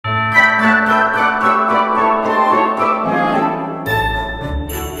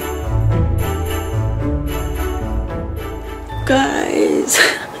guys.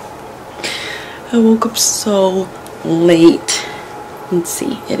 I woke up so late. Let's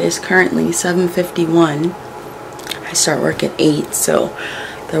see, it is currently 7:51. I start work at 8, so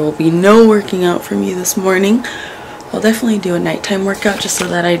there will be no working out for me this morning. I'll definitely do a nighttime workout just so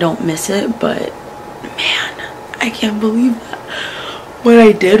that I don't miss it, but man, I can't believe that. What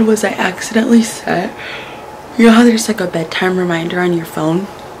I did was I accidentally set, you know how there's like a bedtime reminder on your phone?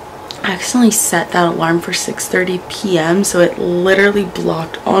 I accidentally set that alarm for 6:30 p.m. so it literally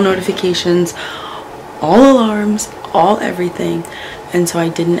blocked all notifications, all alarms, all everything, and so I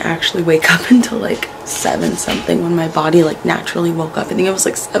didn't actually wake up until like 7 something when my body like naturally woke up. I think it was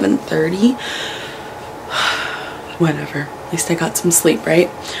like 7:30. Whatever, at least I got some sleep, right?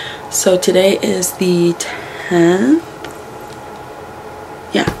 So today is the 10th.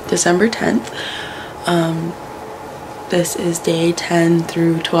 Yeah, December 10th. This is day 10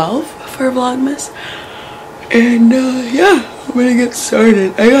 through 12 for Vlogmas. And yeah, I'm gonna get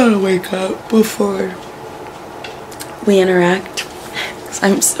started. I gotta wake up before we interact because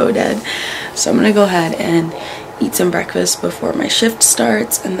I'm so dead. So I'm gonna go ahead and eat some breakfast before my shift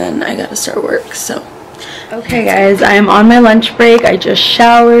starts, and then I gotta start work. So okay guys, I am on my lunch break. I just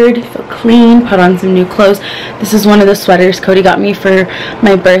showered, feel clean, put on some new clothes. This is one of the sweaters Cody got me for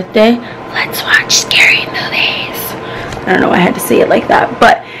my birthday. Let's watch scary movies. I don't know why I had to say it like that,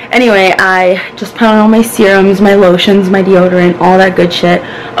 but anyway, I just put on all my serums, my lotions, my deodorant, all that good shit.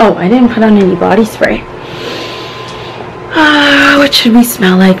 Oh, I didn't put on any body spray. What should we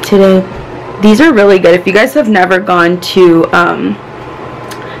smell like today? These are really good. If you guys have never gone to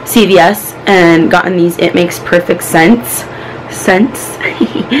CVS and gotten these, it makes perfect sense.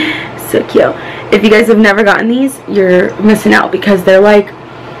 So cute. If you guys have never gotten these, you're missing out because they're like,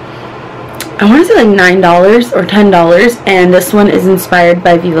 I want to say like $9 or $10, and this one is inspired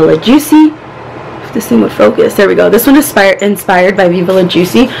by Viva La Juicy. If this thing would focus, there we go. This one is inspired by Viva La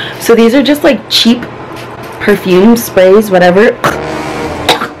Juicy. So these are just like cheap perfume sprays, whatever.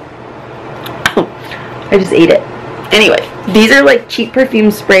 I just ate it. Anyway, these are like cheap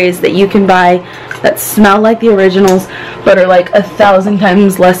perfume sprays that you can buy that smell like the originals but are like 1,000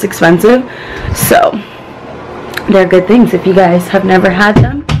 times less expensive. So they're good things. If you guys have never had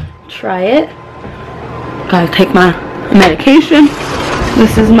them, try it. Gotta take my medication.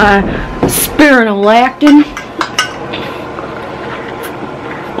 This is my spironolactone.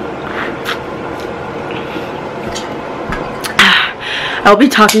 I'll be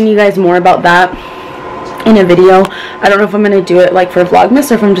talking to you guys more about that in a video. I don't know if I'm going to do it like for Vlogmas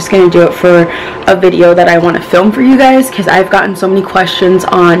or if I'm just going to do it for a video that I want to film for you guys, because I've gotten so many questions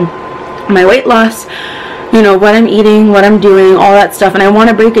on my weight loss, you know, what I'm eating, what I'm doing, all that stuff, and I want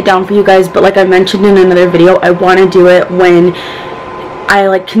to break it down for you guys. But like I mentioned in another video, I want to do it when I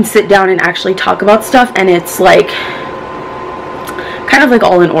like can sit down and actually talk about stuff, and it's like kind of like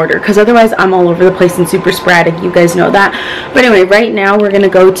all in order, because otherwise I'm all over the place and super sporadic. You guys know that. But anyway, right now we're gonna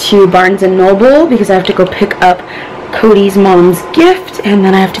go to Barnes and Noble because I have to go pick up Cody's mom's gift, and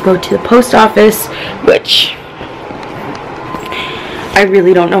then I have to go to the post office, which I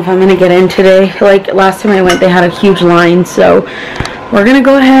really don't know if I'm gonna get in today. Like last time I went, they had a huge line, so we're gonna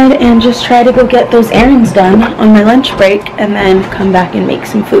go ahead and just try to go get those errands done on my lunch break and then come back and make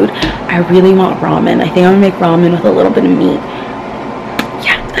some food. I really want ramen. I think I'm gonna make ramen with a little bit of meat.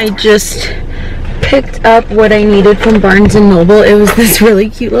 I just picked up what I needed from Barnes and Noble. It was this really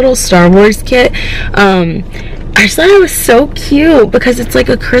cute little Star Wars kit. I just thought it was so cute because it's like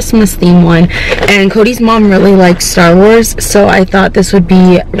a Christmas theme one, and Cody's mom really likes Star Wars, so I thought this would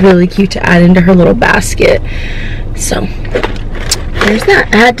be really cute to add into her little basket. So there's that.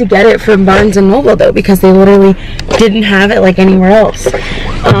 I had to get it from Barnes and Noble though because they literally didn't have it like anywhere else.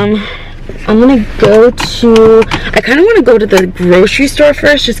 I'm gonna go to, I kind of want to go to the grocery store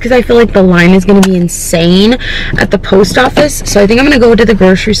first just because I feel like the line is going to be insane at the post office. So I think I'm going to go to the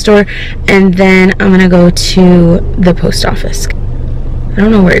grocery store and then I'm going to go to the post office. I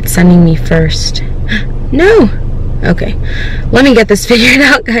don't know where it's sending me first. No. Okay. Let me get this figured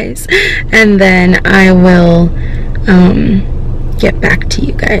out, guys. And then I will get back to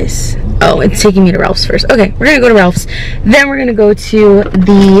you guys. Oh, it's taking me to Ralph's first. Okay, we're gonna go to Ralph's, then we're gonna go to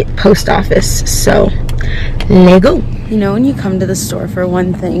the post office. So let's go. You know, when you come to the store for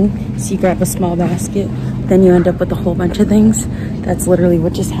one thing, so you grab a small basket, then you end up with a whole bunch of things. That's literally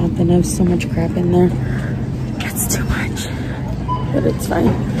what just happened. I have so much crap in there. It's too much, but it's fine.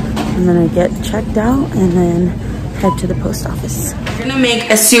 And then I get checked out and then head to the post office. I'm gonna make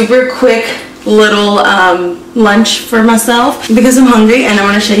a super quick little lunch for myself because I'm hungry, and I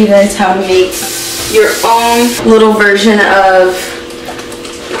want to show you guys how to make your own little version of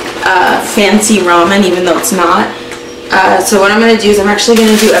fancy ramen, even though it's not. So what I'm going to do is I'm actually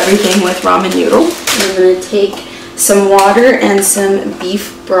going to do everything with ramen noodle. I'm going to take some water and some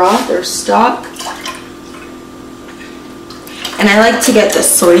beef broth or stock. And I like to get the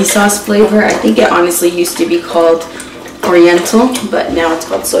soy sauce flavor. I think it honestly used to be called Oriental, but now it's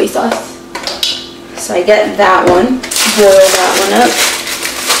called soy sauce. So I get that one, boil that one up.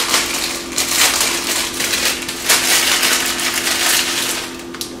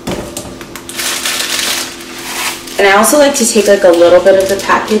 And I also like to take like a little bit of the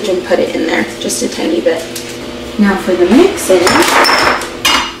package and put it in there, just a tiny bit. Now for the mixing,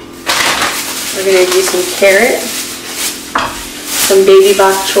 we're going to do some carrot, some baby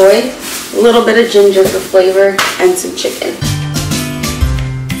bok choy, a little bit of ginger for flavor, and some chicken.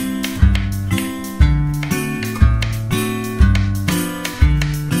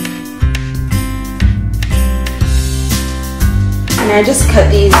 And I just cut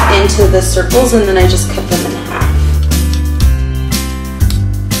these into the circles and then I just cut them in half.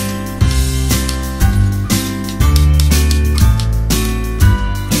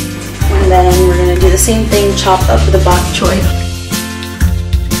 And then we're going to do the same thing, chop up the bok choy.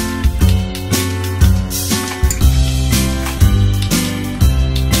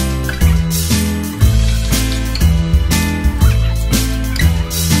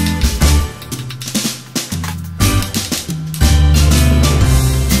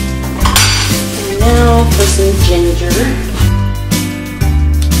 For some ginger.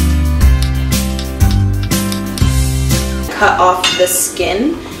 Cut off the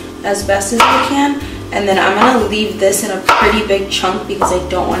skin as best as I can, and then I'm gonna leave this in a pretty big chunk because I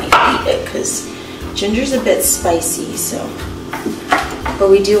don't want to eat it because ginger's a bit spicy. So, but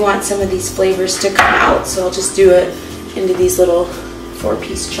we do want some of these flavors to come out, so I'll just do it into these little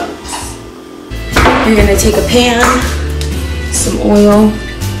 4-piece chunks. You're gonna take a pan, some oil,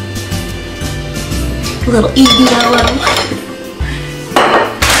 a little easy yellow.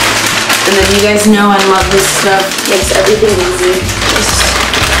 And then you guys know I love this stuff. Makes everything easy. Just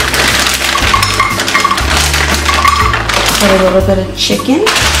put a little bit of chicken.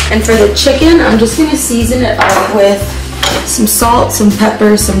 And for the chicken, I'm just gonna season it up with some salt, some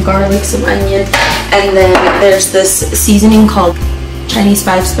pepper, some garlic, some onion. And then there's this seasoning called Chinese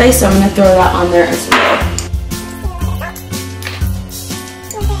 5 spice, so I'm gonna throw that on there as well.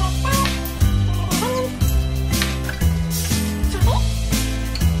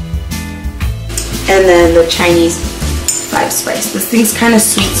 And then the Chinese 5 spice. This thing's kind of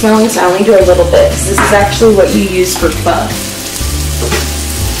sweet smelling, so I only do a little bit. This is actually what you use for pho.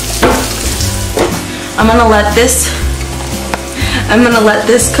 I'm gonna let this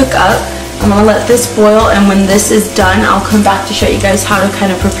cook up. I'm gonna let this boil, and when this is done, I'll come back to show you guys how to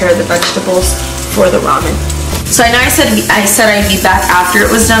kind of prepare the vegetables for the ramen. So I know I said I'd be back after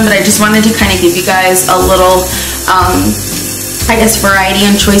it was done, but I just wanted to kind of give you guys a little I guess variety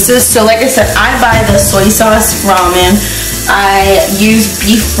and choices. So like I said, I buy the soy sauce ramen. I use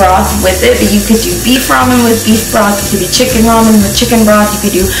beef broth with it, but you could do beef ramen with beef broth. You could do chicken ramen with chicken broth. You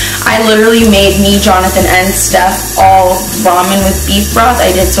could do, I literally made me, Jonathan, and Steph all ramen with beef broth.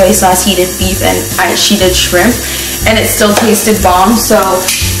 I did soy sauce, he did beef, and she did shrimp, and it still tasted bomb. So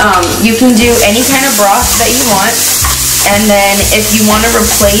you can do any kind of broth that you want. And then if you want to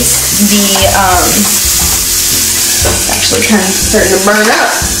replace the actually kind of starting to burn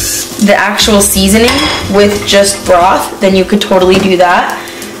up, the actual seasoning with just broth, then you could totally do that.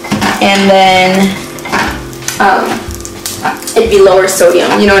 And then it'd be lower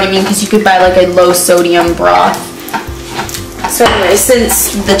sodium, you know what I mean, because you could buy like a low sodium broth. So anyway,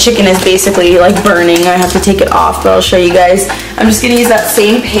 since the chicken is basically like burning, I have to take it off, but I'll show you guys. I'm just gonna use that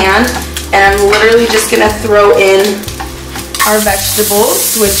same pan, and I'm literally just gonna throw in our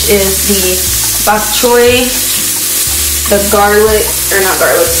vegetables, which is the bok choy, the garlic, or not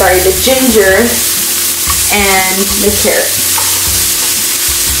garlic, sorry, the ginger, and the carrot.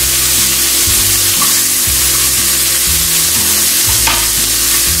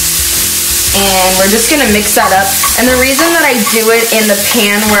 And we're just gonna mix that up. And the reason that I do it in the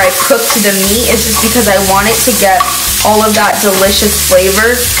pan where I cooked the meat is just because I want it to get all of that delicious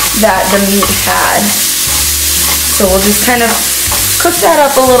flavor that the meat had. So we'll just kind of cook that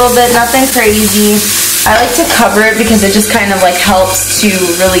up a little bit, nothing crazy. I like to cover it because it just kind of like helps to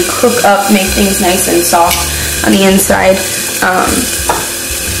really cook up, make things nice and soft on the inside.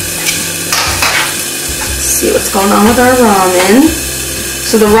 Let's see what's going on with our ramen.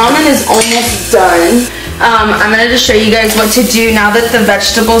 So the ramen is almost done. I'm going to just show you guys what to do now that the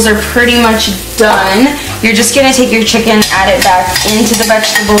vegetables are pretty much done. You're just going to take your chicken, add it back into the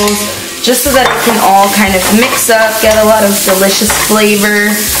vegetables, just so that it can all kind of mix up, get a lot of delicious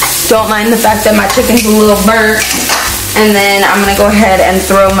flavor. Don't mind the fact that my chicken's a little burnt. And then I'm gonna go ahead and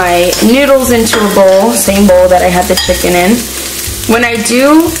throw my noodles into a bowl, same bowl that I had the chicken in. When I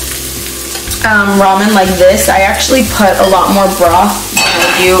do ramen like this, I actually put a lot more broth than I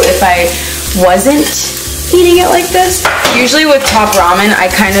do if I wasn't eating it like this. Usually with top ramen, I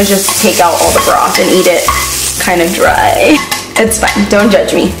kind of just take out all the broth and eat it kind of dry. It's fine, don't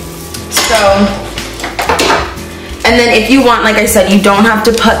judge me. So, and then if you want, like I said, you don't have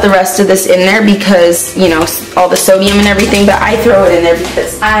to put the rest of this in there because, you know, all the sodium and everything, but I throw it in there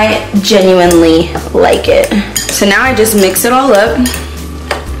because I genuinely like it. So now I just mix it all up.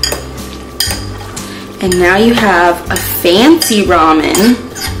 And now you have a fancy ramen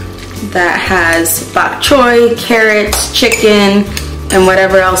that has bok choy, carrots, chicken, and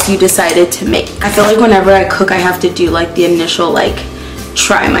whatever else you decided to make. I feel like whenever I cook, I have to do like the initial like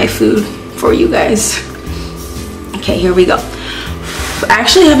try my food for you guys. Okay, here we go. I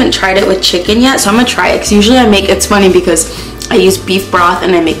actually haven't tried it with chicken yet, so I'm gonna try it because usually I make, it's funny because I use beef broth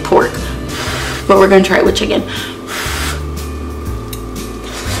and I make pork, but we're gonna try it with chicken.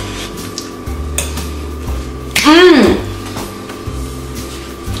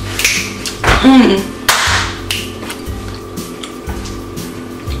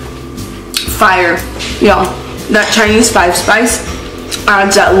 Fire, y'all. That Chinese 5 spice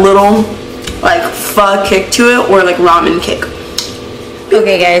adds that little like pho kick to it, or like ramen kick.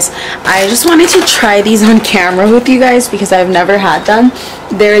 Okay guys, I just wanted to try these on camera with you guys because I've never had them.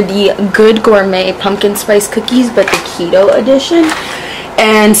 They're the Good Gourmet pumpkin spice cookies, but the keto edition.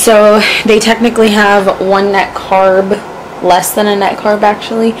 And so they technically have 1 net carb, less than a net carb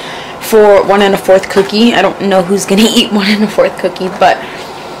actually, for 1 1/4 cookie. I don't know who's gonna eat 1 1/4 cookie, but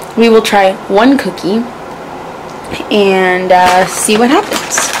we will try 1 cookie and see what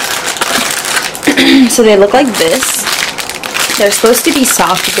happens. So they look like this. They're supposed to be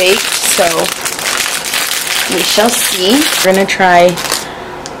soft baked, so we shall see. We're gonna try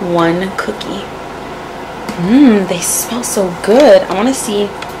 1 cookie. They smell so good. I want to see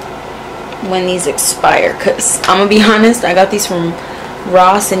when these expire, because I'm gonna be honest, I got these from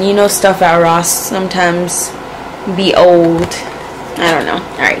Ross, and you know stuff at Ross sometimes be old. I don't know.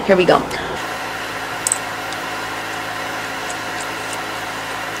 Alright, here we go.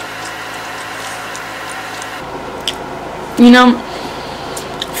 You know,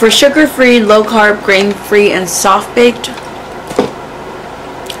 for sugar-free, low-carb, grain-free, and soft-baked,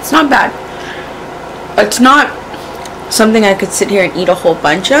 it's not bad. It's not something I could sit here and eat a whole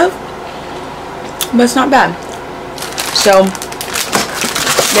bunch of, but it's not bad. So,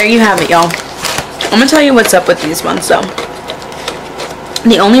 there you have it, y'all. I'm gonna tell you what's up with these ones, though.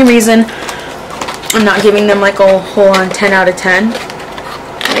 The only reason I'm not giving them like a whole on 10 out of 10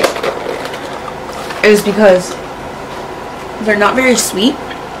 is because they're not very sweet.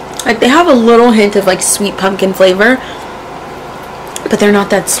 Like, they have a little hint of like sweet pumpkin flavor, but they're not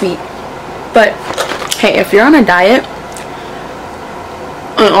that sweet. But hey, if you're on a diet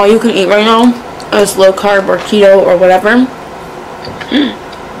and all you can eat right now is low carb or keto or whatever,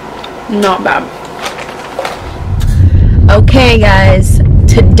 not bad. Okay guys,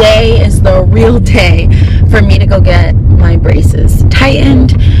 today is the real day for me to go get my braces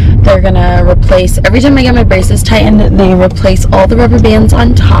tightened. They're gonna replace, every time I get my braces tightened, they replace all the rubber bands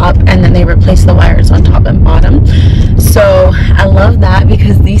on top, and then they replace the wires on top and bottom. So I love that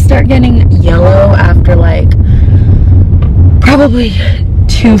because these start getting yellow after like probably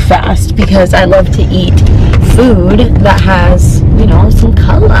too fast, because I love to eat food that has, you know, some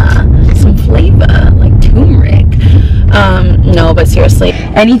color, some flavor, like turmeric. No, but seriously,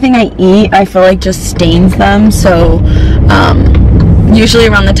 anything I eat, I feel like just stains them. So usually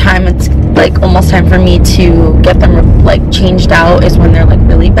around the time it's like almost time for me to get them like changed out is when they're like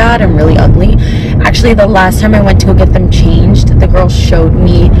really bad and really ugly. Actually, the last time I went to go get them changed, the girl showed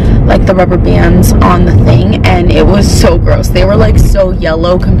me like the rubber bands on the thing, and it was so gross. They were like so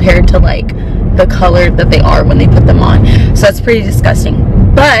yellow compared to like the color that they are when they put them on. So that's pretty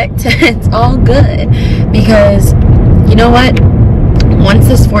disgusting, but it's all good because you know what? Once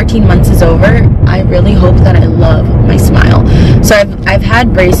this 14 months is over, I really hope that I love my smile. So I've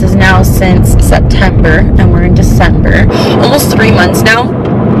had braces now since September, and we're in December. Almost 3 months now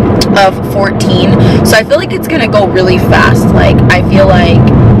of 14. So I feel like it's gonna go really fast. Like, I feel like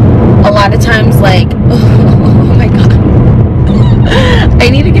a lot of times, like, oh my god. I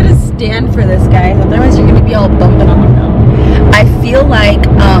need to get a stand for this, guys. Otherwise you're gonna be all bumping on the ground. I feel like,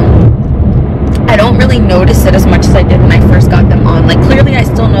 I don't really notice it as much as I did when I first got them on. Like, clearly I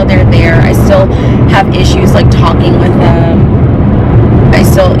still know they're there. I still have issues like talking with them. I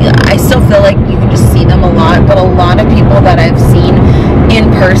still feel like you can just see them a lot, but a lot of people that I've seen in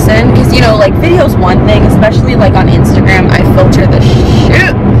person, because you know, like, video's one thing, especially like on Instagram. I filter the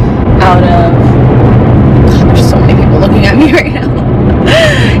shit out of, God, there's so many people looking at me right now.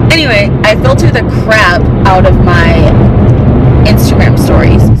 Anyway, I filter the crap out of my Instagram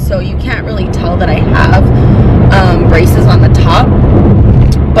stories, so you can't really tell that I have braces on the top.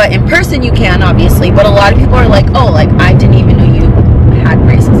 But in person you can, obviously. But a lot of people are like, oh, like, I didn't even know you had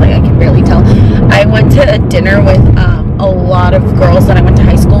braces. Like, I can barely tell. I went to a dinner with a lot of girls that I went to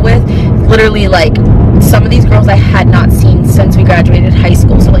high school with. Literally, like, some of these girls I had not seen since we graduated high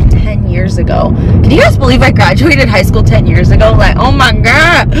school. So, like, 10 years ago. Can you guys believe I graduated high school 10 years ago? Like, oh my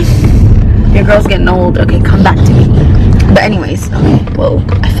God. Your girl's getting old. Okay, come back to me. But anyways, okay, whoa.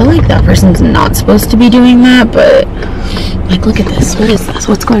 I feel like that person's not supposed to be doing that, but, like, look at this. What is this?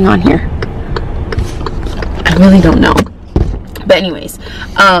 What's going on here? I really don't know. But anyways,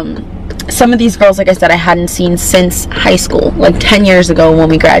 some of these girls, like I said, I hadn't seen since high school, like 10 years ago when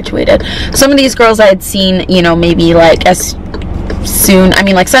we graduated. Some of these girls I had seen, you know, maybe like as soon, I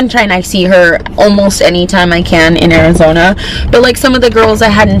mean, like Sunshine, I see her almost anytime I can in Arizona. But like some of the girls I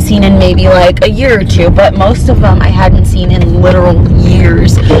hadn't seen in maybe like a year or two, but most of them I hadn't seen in literal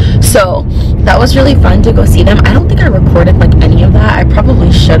years. So that was really fun to go see them. I don't think I recorded like any of that. I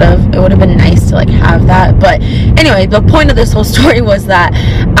probably should have. It would have been nice to like have that. But anyway, the point of this whole story was that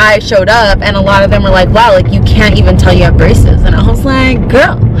I showed up and a lot of them were like, wow, like you can't even tell you have braces. And I was like,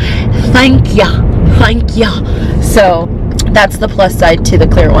 girl, thank ya. So that's the plus side to the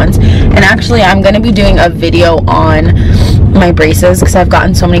clear ones. And actually I'm going to be doing a video on my braces because I've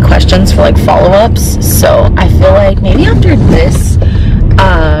gotten so many questions for like follow-ups. So I feel like maybe after this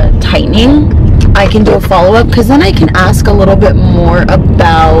tightening I can do a follow-up, because then I can ask a little bit more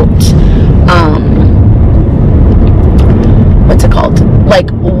about what's it called, like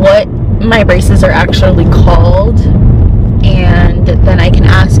what my braces are actually called, and then I can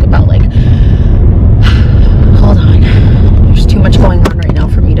ask about like, hold on, there's too much going on right now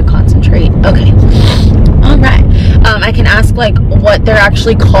for me to concentrate. Okay, all right. I can ask like what they're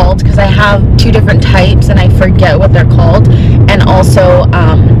actually called, because I have 2 different types and I forget what they're called. And also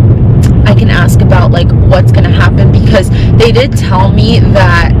I can ask about like what's gonna happen, because they did tell me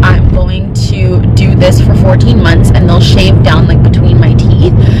that I'm going to do this for 14 months and they'll shave down like between my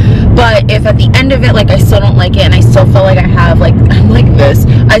teeth. But if at the end of it, like I still don't like it and I still feel like I have like, I'm like this,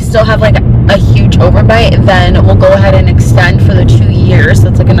 I still have like a huge overbite, then we'll go ahead and extend for the 2 years.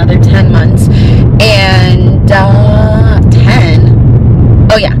 That's like another 10 months. And 10,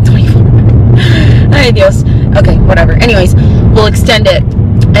 oh yeah, 24. Ay Dios. Okay, whatever. Anyways, we'll extend it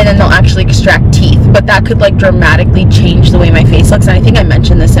and then they'll actually extract teeth. But that could like dramatically change the way my face looks. And I think I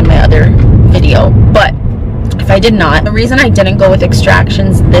mentioned this in my other video, but if I did not, the reason I didn't go with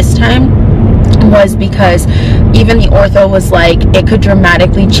extractions this time was because even the ortho was like, it could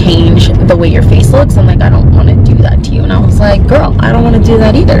dramatically change the way your face looks. I'm like, I don't want to do that to you. And I was like, girl, I don't want to do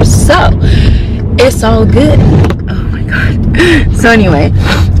that either. So it's all good. Oh my God. So anyway,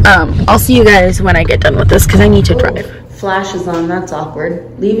 I'll see you guys when I get done with this, because I need to drive. Flash is on, that's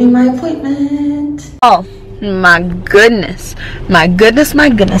awkward. Leaving my appointment. Oh my goodness, my goodness.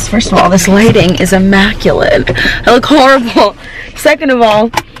 First of all, this lighting is immaculate. I look horrible. Second of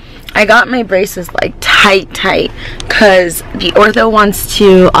all, I got my braces like tight, because the ortho wants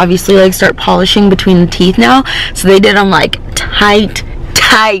to obviously like start polishing between the teeth now. So they did them like tight.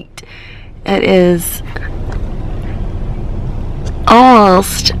 It is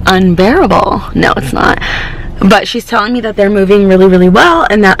almost unbearable. No, it's not. But she's telling me that they're moving really well,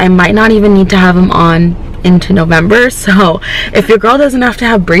 and that I might not even need to have them on into November. So if your girl doesn't have to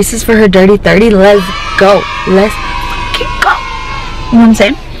have braces for her dirty 30, let's go. Let's go. You know what I'm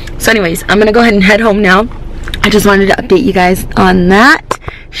saying? So anyways, I'm gonna go ahead and head home now. I just wanted to update you guys on that,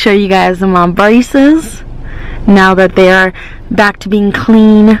 show you guys my braces now that they are back to being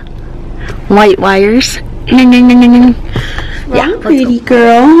clean white wires. Yeah, pretty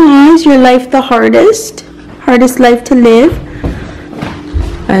girl. Is your life the hardest life to live?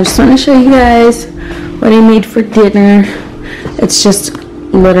 I just want to show you guys what I made for dinner. It's just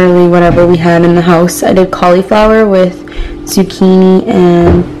literally whatever we had in the house. I did cauliflower with zucchini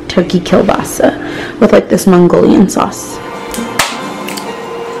and turkey kielbasa with like this Mongolian sauce.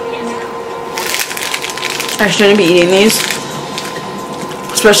 I shouldn't be eating these,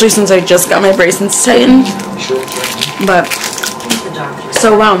 especially since I just got my braces tightened. But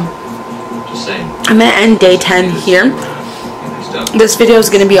so I'm gonna end day 10 here. This video is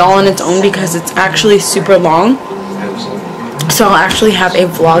gonna be all on its own because it's actually super long. So I'll actually have a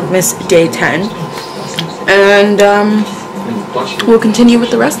Vlogmas day 10, and we'll continue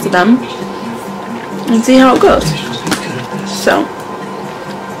with the rest of them and see how it goes. So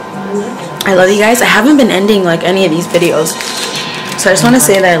I love you guys. I haven't been ending like any of these videos, so I just want to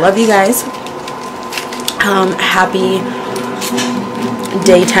say that I love you guys. Happy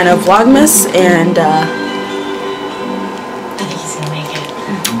day 10 of Vlogmas, and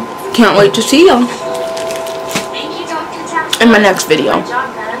can't wait to see y'all in my next video.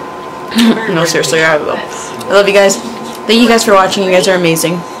 No, seriously, I will. I love you guys. Thank you guys for watching. You guys are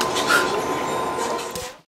amazing.